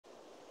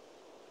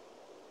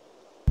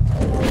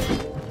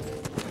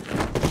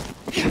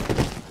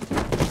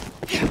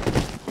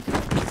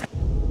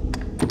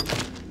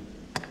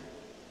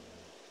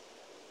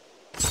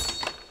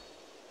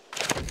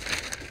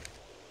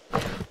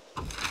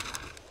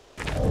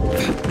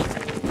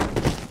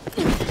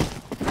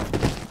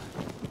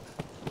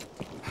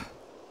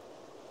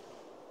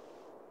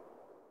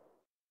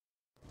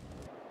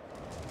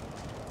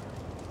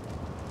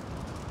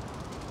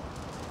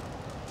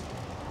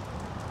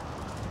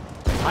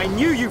I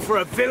knew you for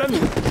a villain!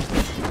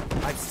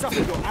 I've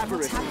suffered your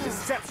avarice and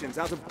deceptions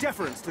out of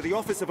deference to the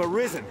office of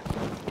Arisen.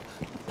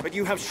 But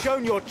you have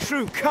shown your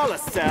true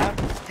colors, sir!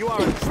 You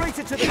are a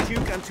traitor to the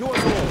Duke and to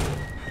us all!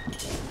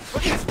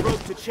 Put this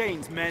rope to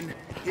chains, men.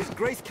 His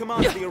Grace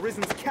commands the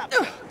Arisen's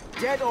capture,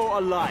 dead or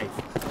alive.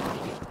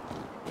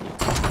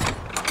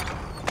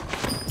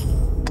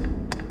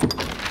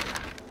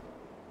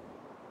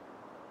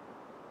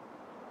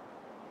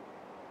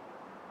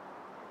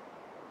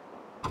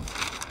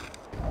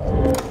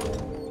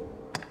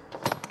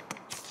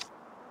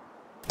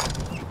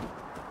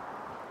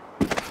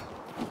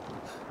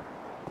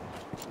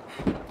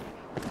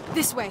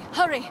 This way,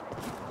 hurry!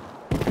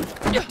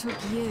 It took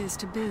years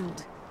to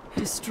build,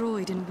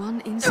 destroyed in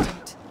one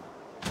instant.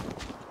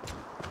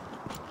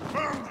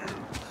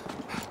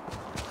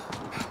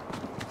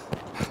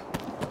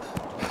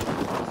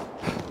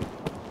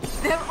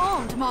 They're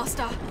armed,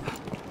 Master!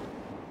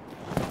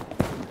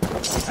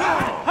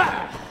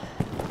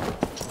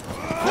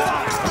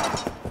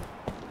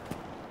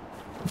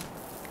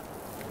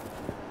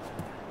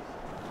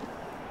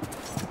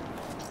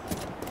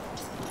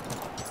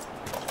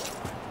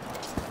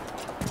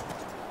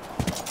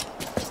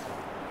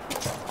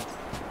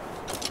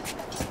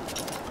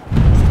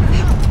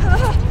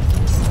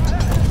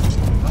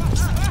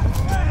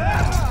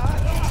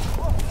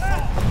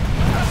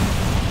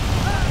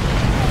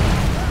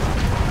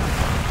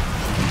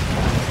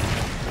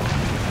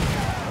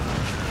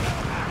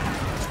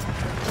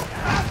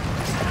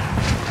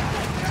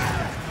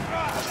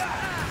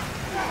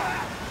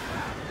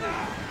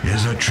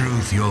 There's a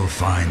truth you'll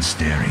find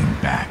staring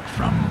back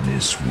from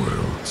this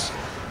world's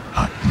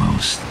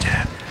utmost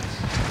depth.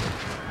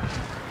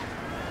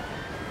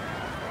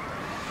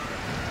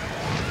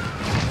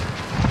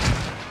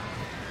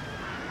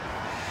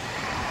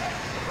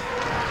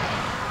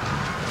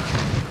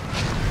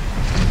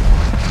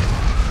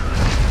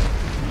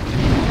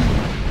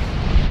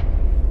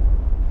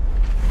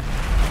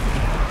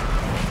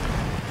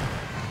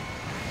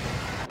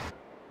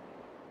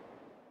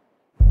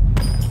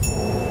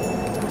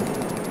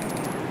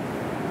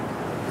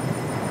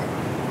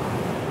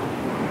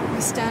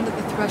 Stand at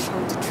the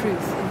threshold to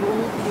truth and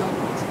all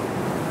beyond.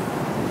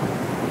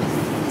 I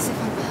feel as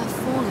if I'm half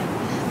falling,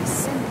 half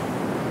ascending.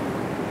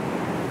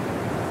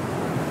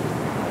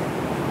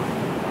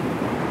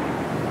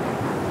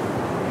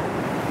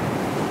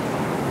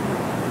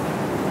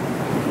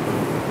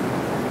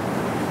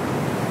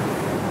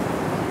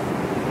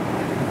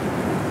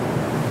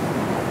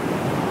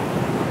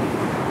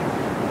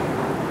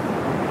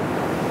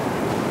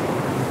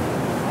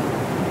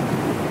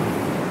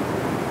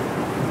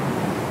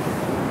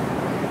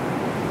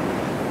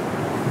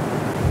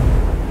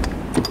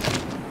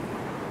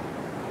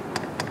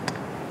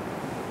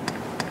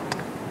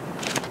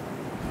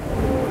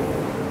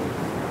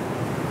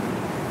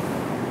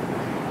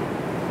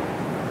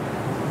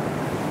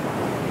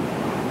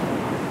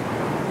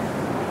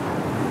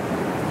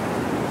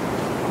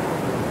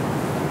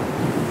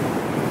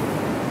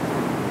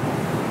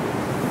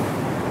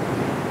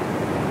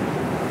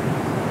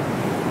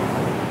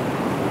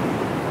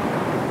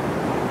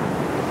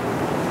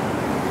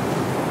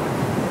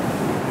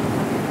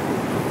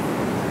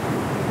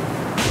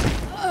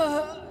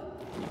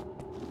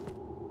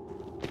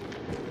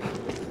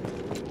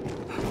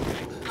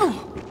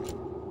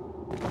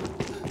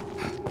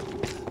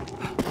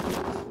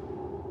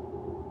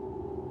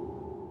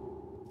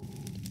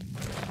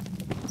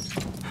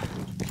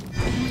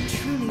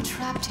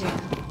 Trapped here,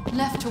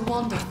 left to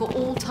wander for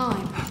all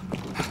time.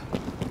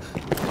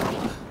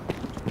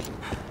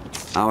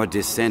 Our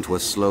descent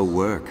was slow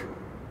work,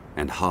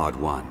 and hard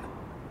won.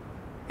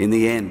 In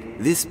the end,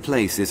 this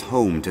place is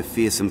home to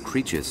fearsome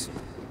creatures.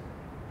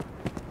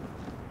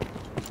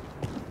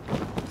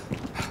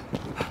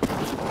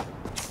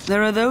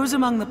 There are those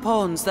among the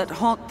pawns that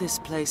haunt this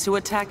place who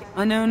attack.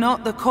 I know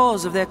not the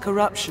cause of their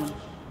corruption.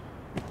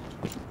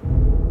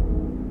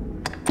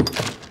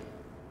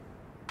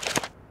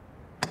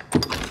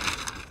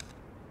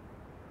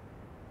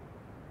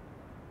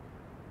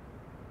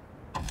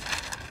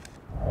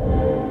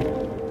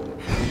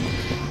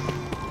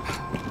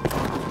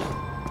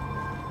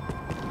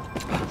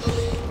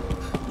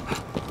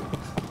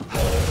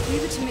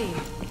 Leave it to me.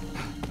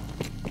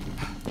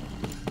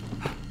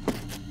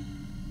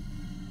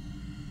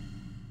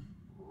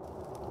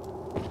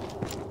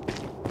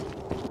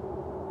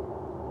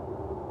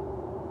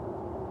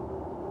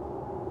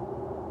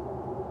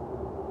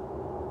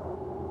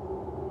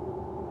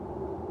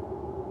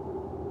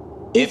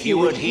 If you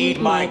would heed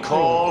my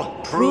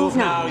call, prove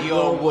now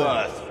your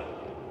worth.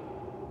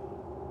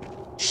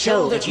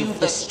 Show that you've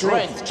the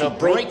strength to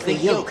break the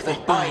yoke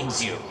that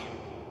binds you.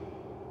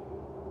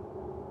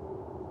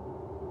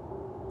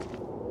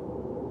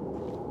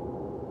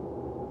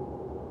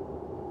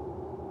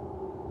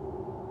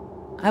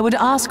 I would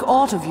ask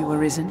aught of you,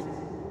 Arisen.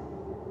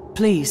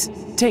 Please,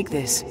 take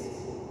this.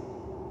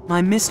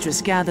 My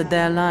mistress gathered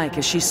their like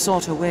as she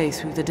sought her way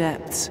through the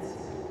depths.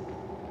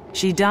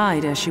 She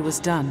died ere she was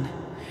done.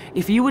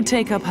 If you would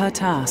take up her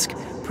task,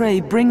 pray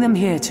bring them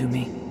here to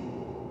me.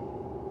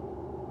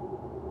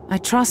 I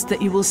trust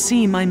that you will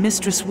see my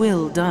mistress'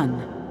 will done.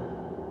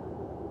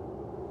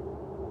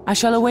 I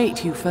shall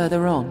await you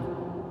further on.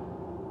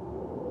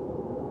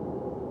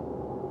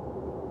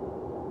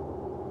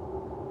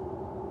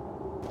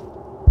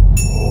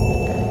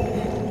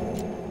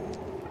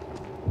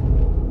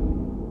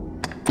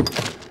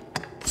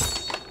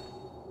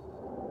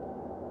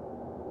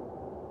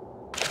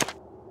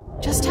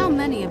 Just how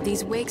many of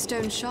these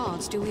wakestone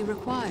shards do we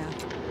require?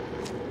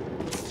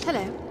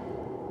 Hello.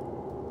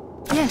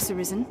 Yes,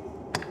 Arisen.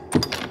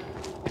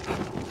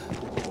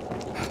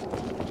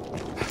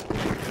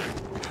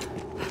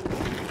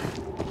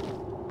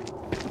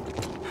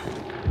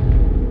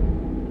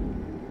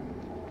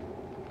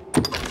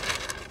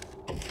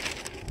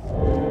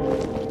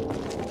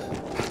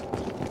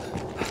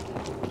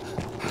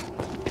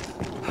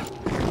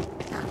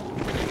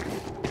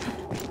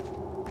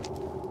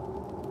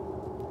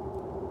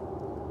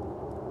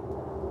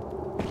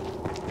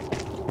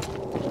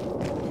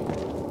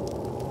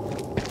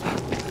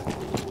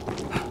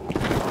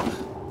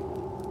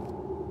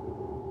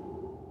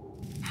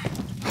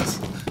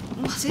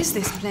 What is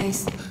this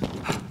place?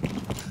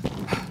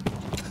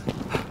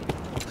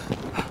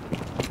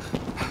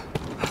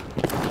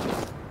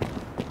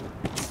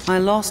 I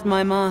lost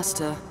my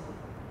master,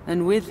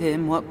 and with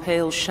him what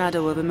pale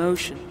shadow of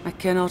emotion. I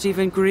cannot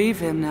even grieve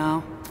him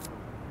now.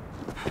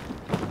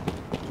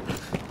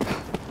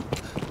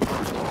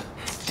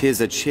 'Tis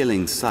a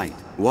chilling sight,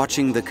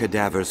 watching the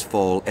cadavers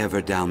fall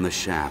ever down the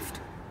shaft.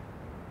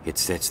 It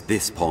sets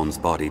this pawn's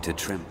body to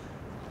tremble.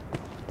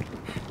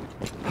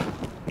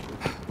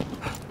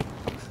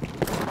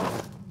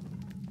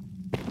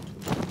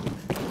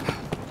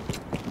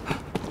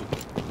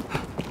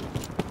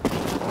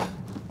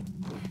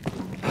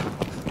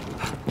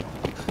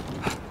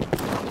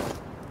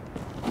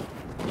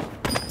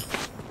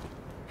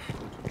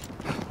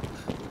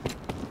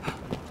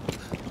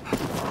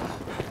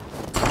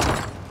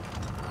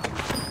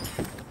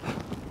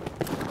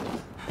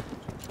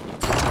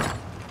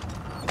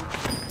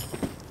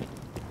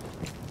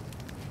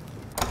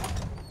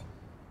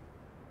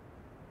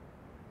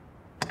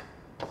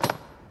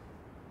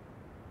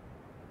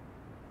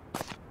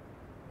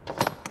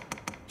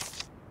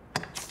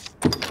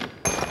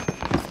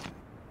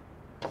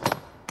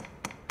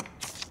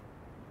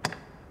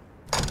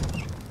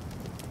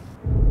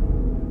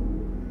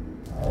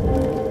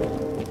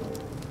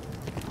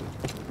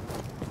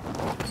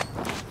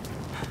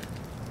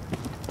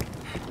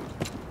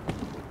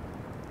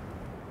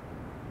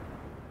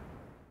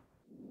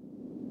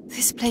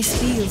 This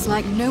place feels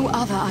like no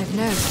other I've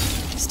known.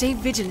 Stay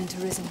vigilant,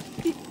 Arisen.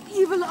 The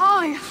evil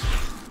eye!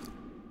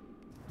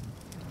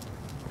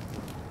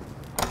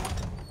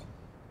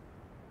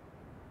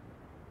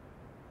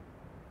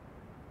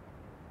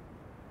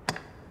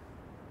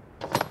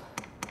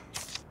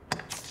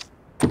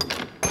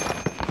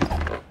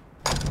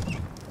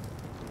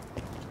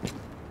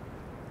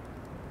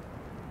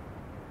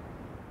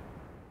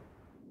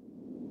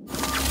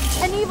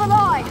 An evil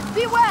eye!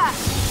 Beware!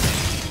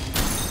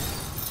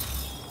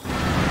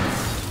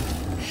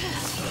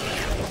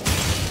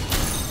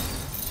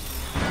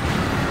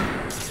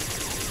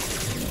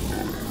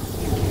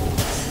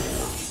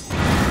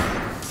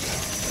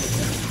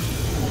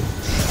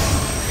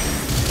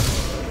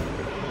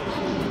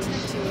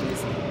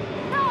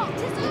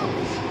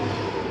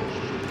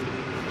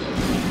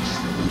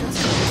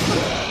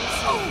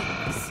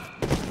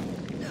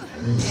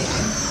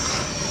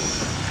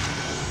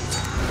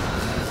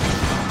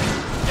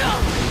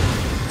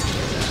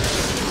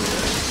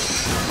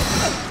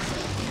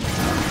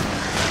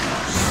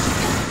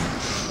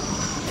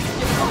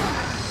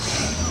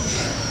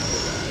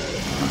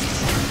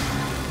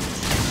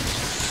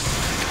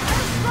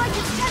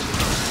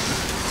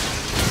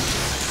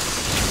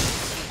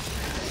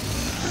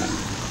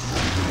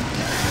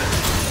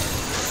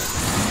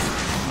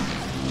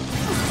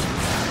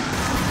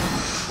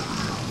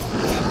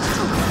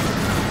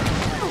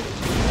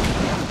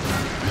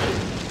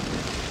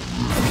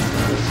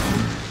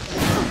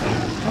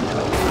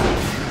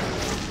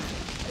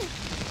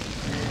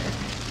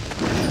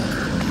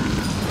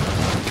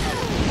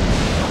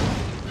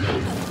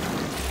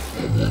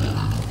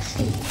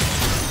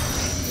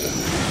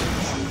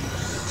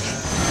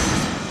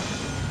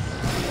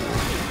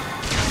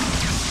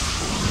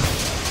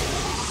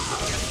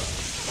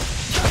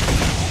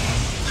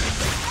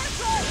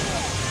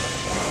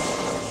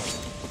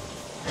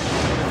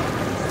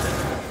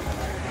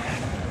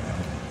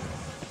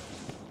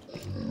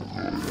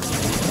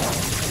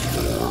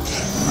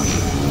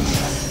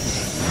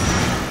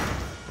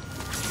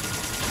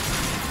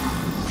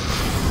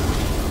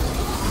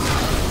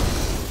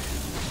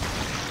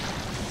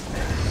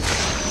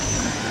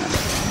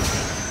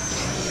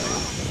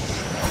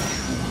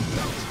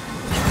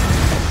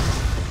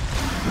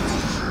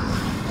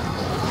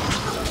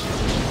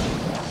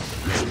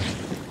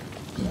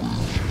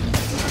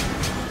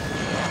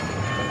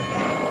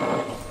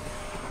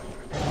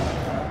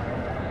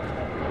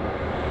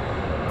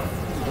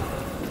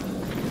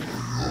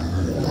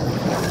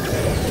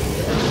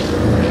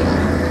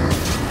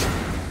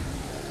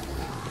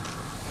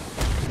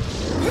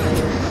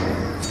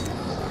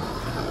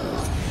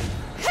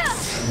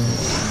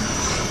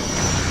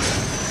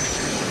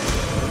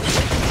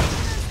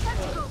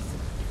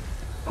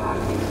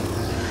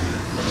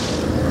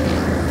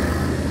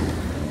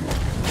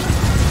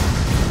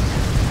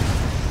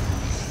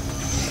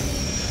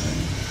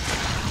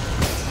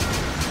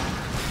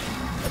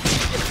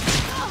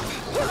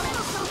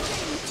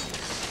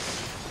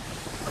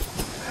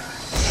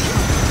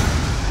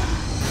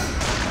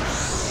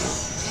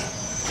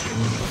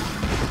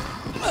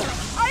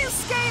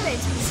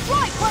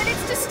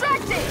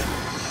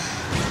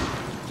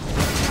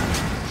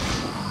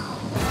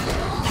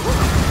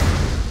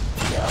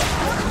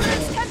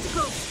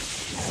 Tentacles!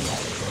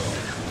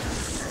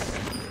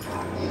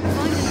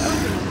 Find an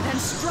opening, then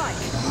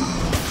strike.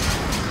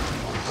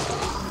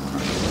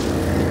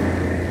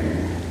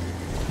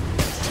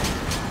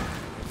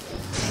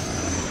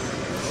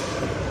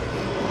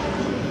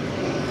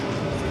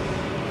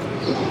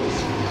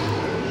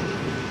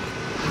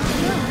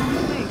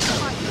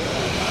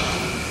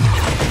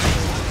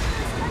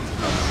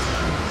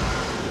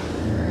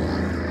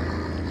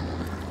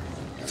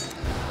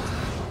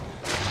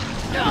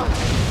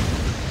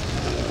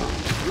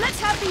 Let's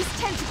have these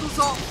tentacles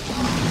off!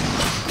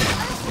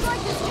 Let's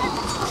strike this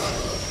tentacle!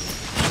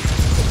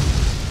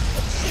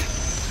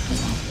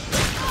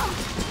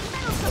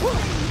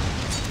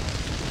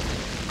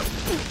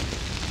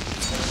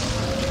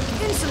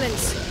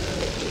 Insolence!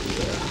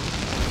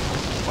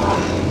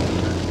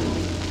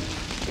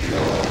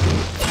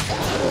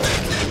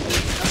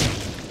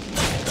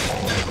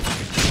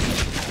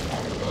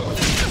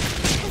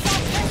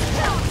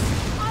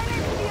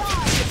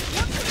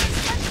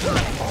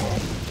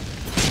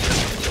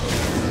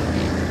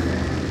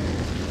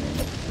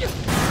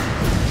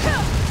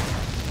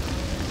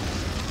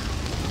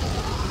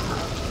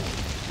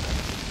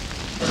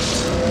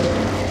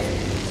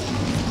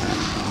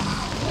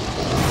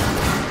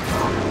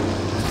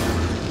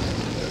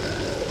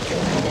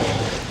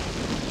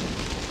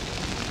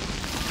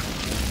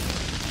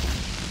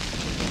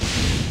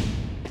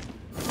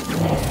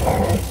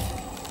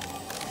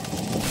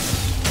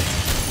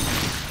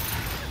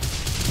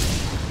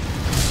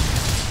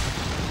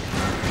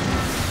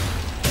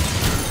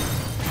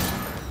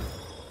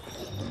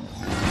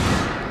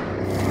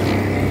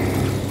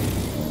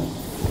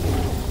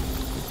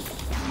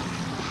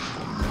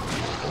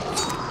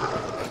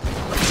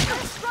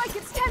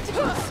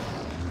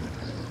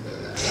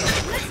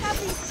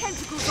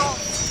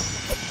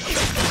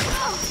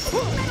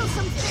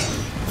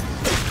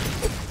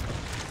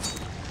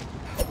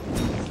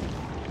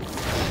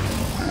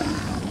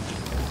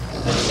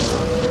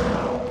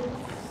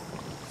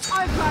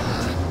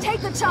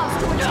 Take the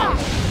chance to attack!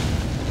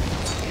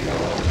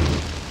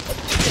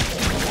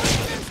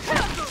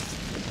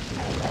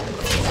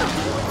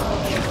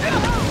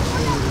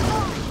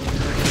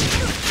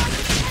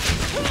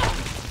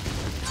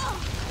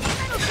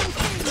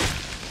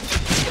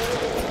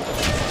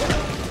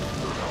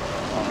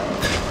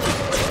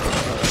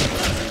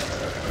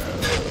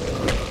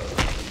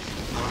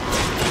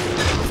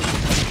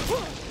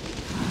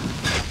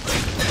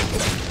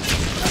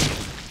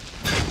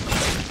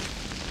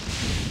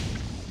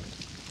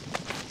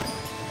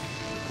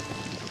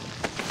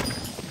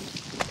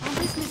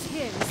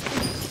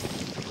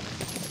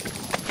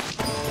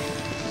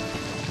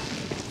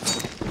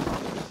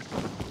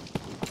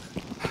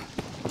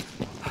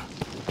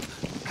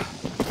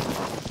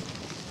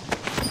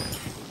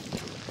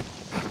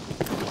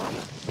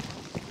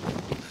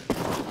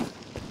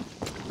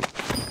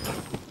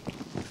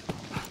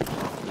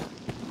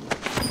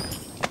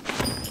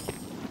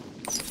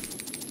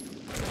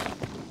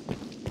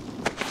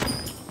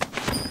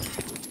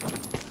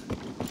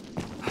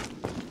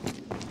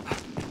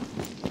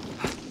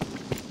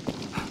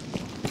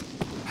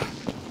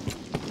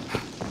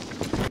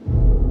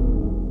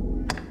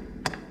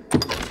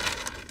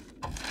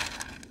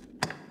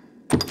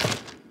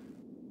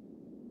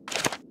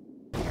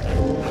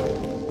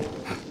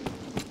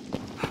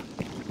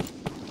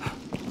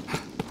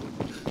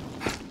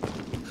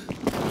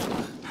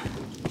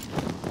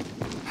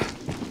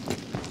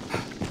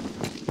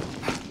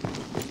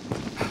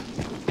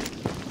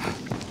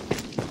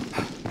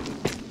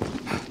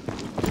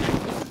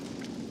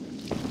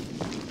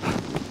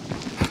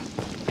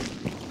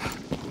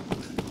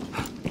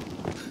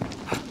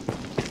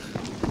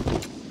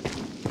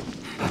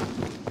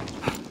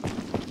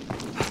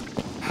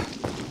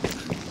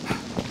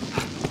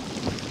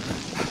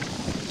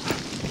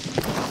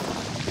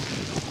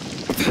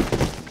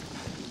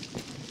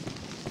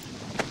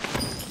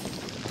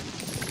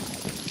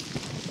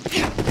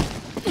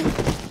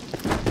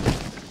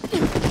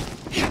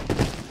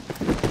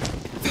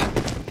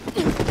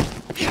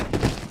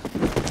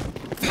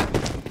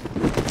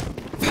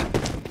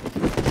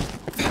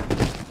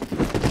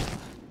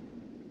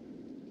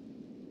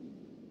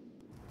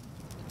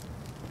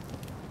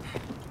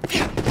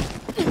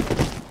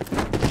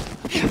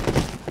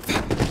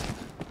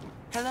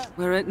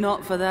 Were it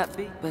not for that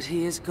beat, but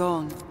he is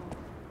gone.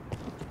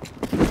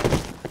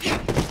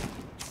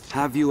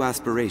 Have you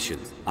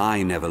aspirations?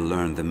 I never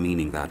learned the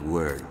meaning of that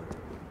word.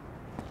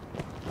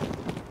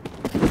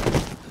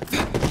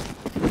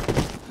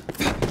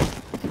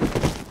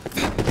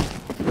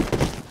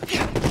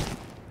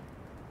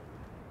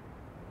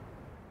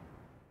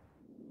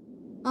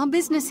 Our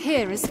business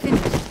here is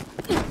finished.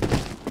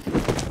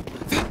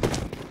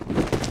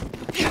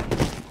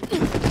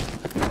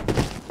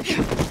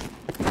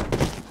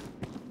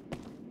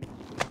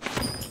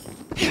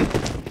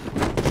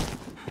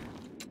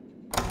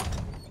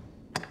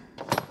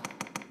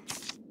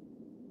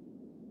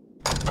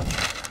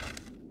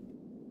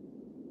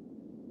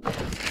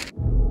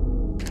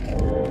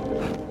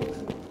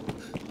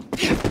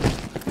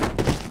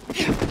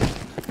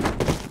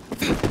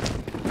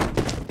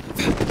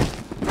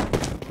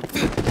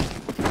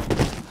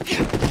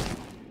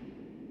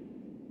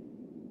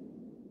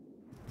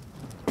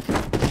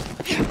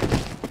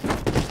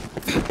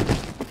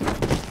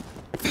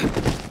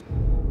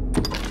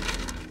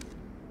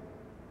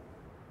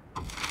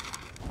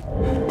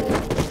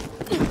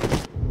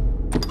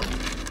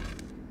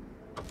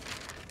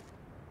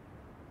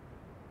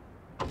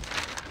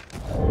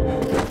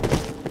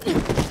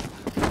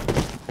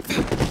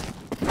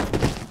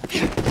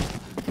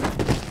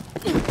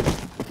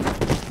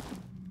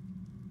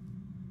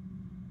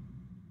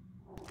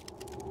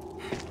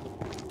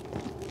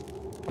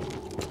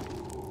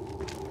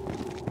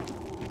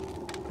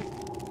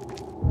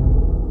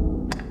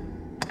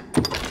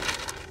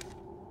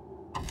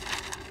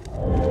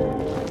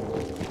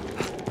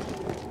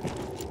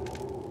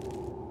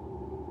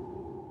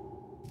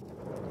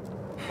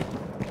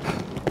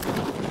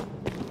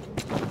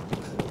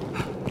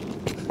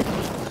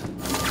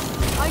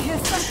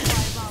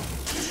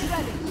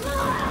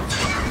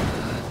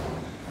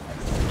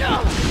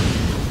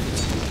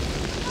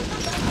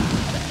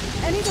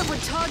 Any that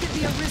would target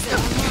the Arisen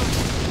are marked.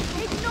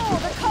 Ignore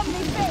the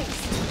company face!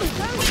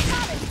 Those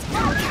talents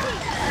are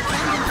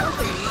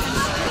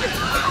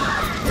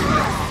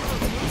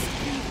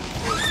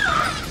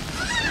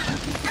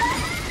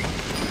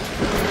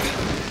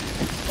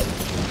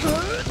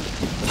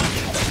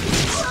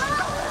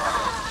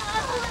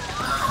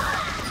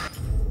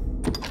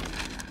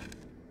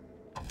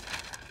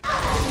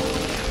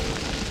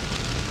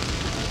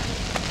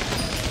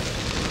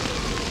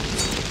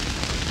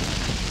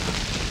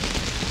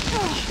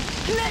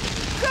let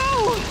go!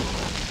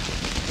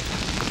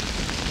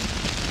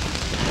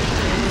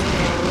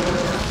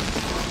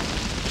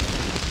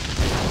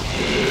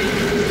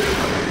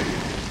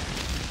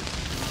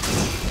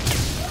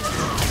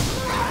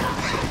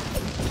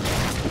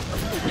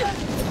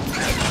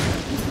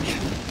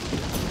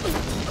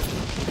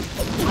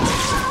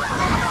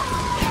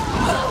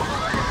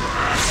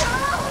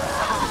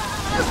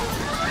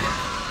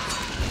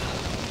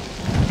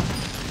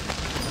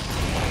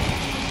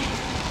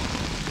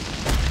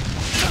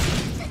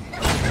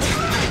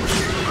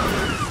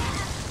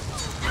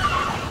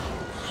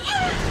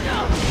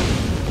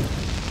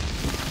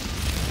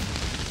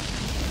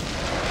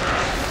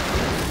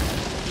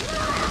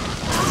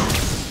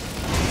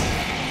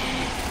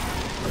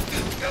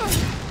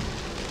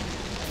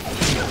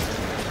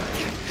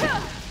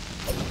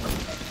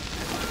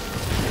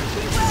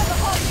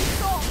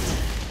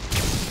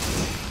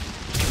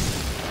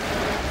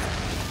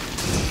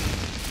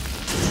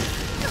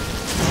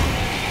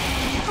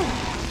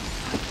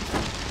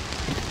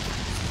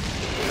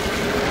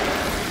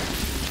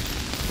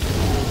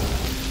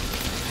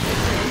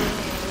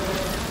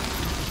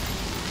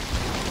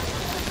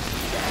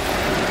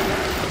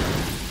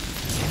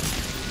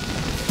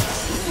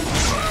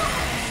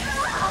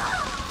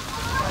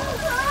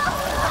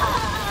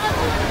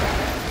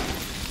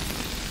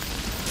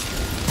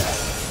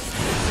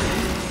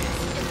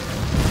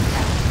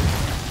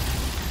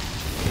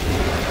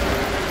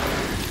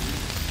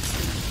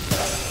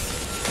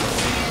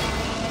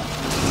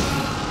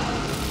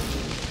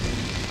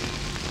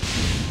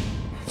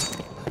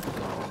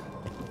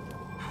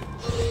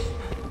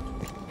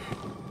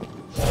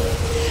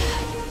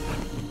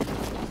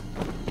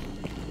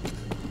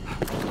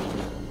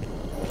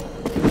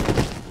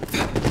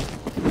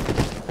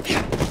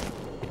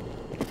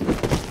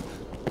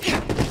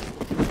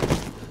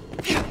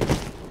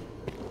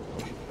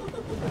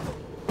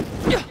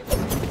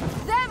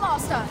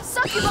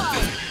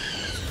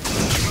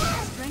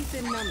 Strength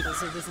in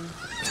numbers, Arisen.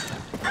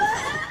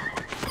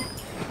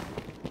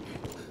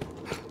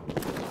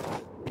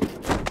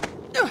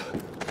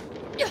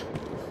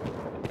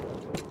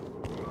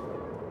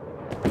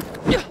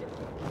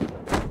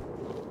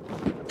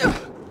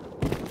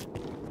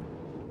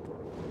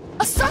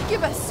 A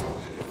succubus!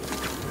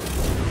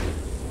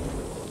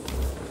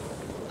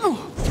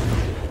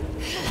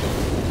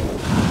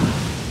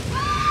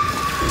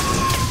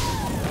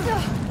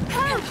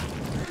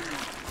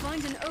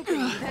 Find an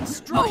opening, then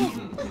strike.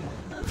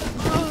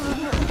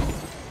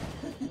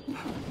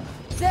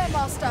 There,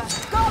 Master!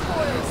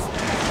 Gargoyles!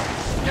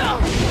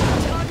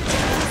 Target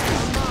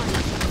is mine.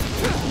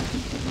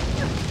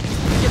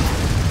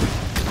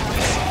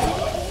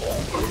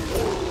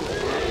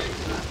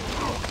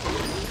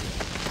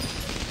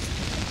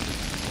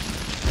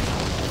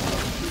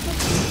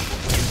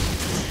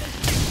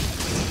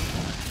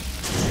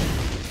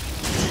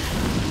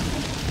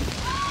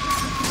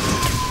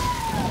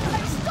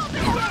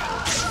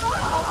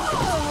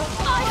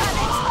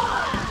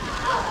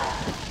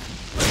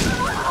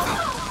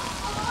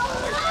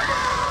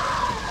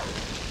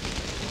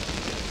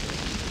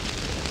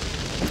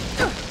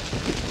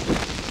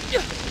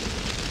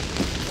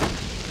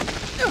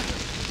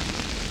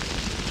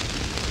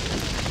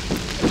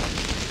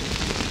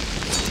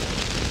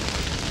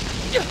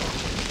 Yeah.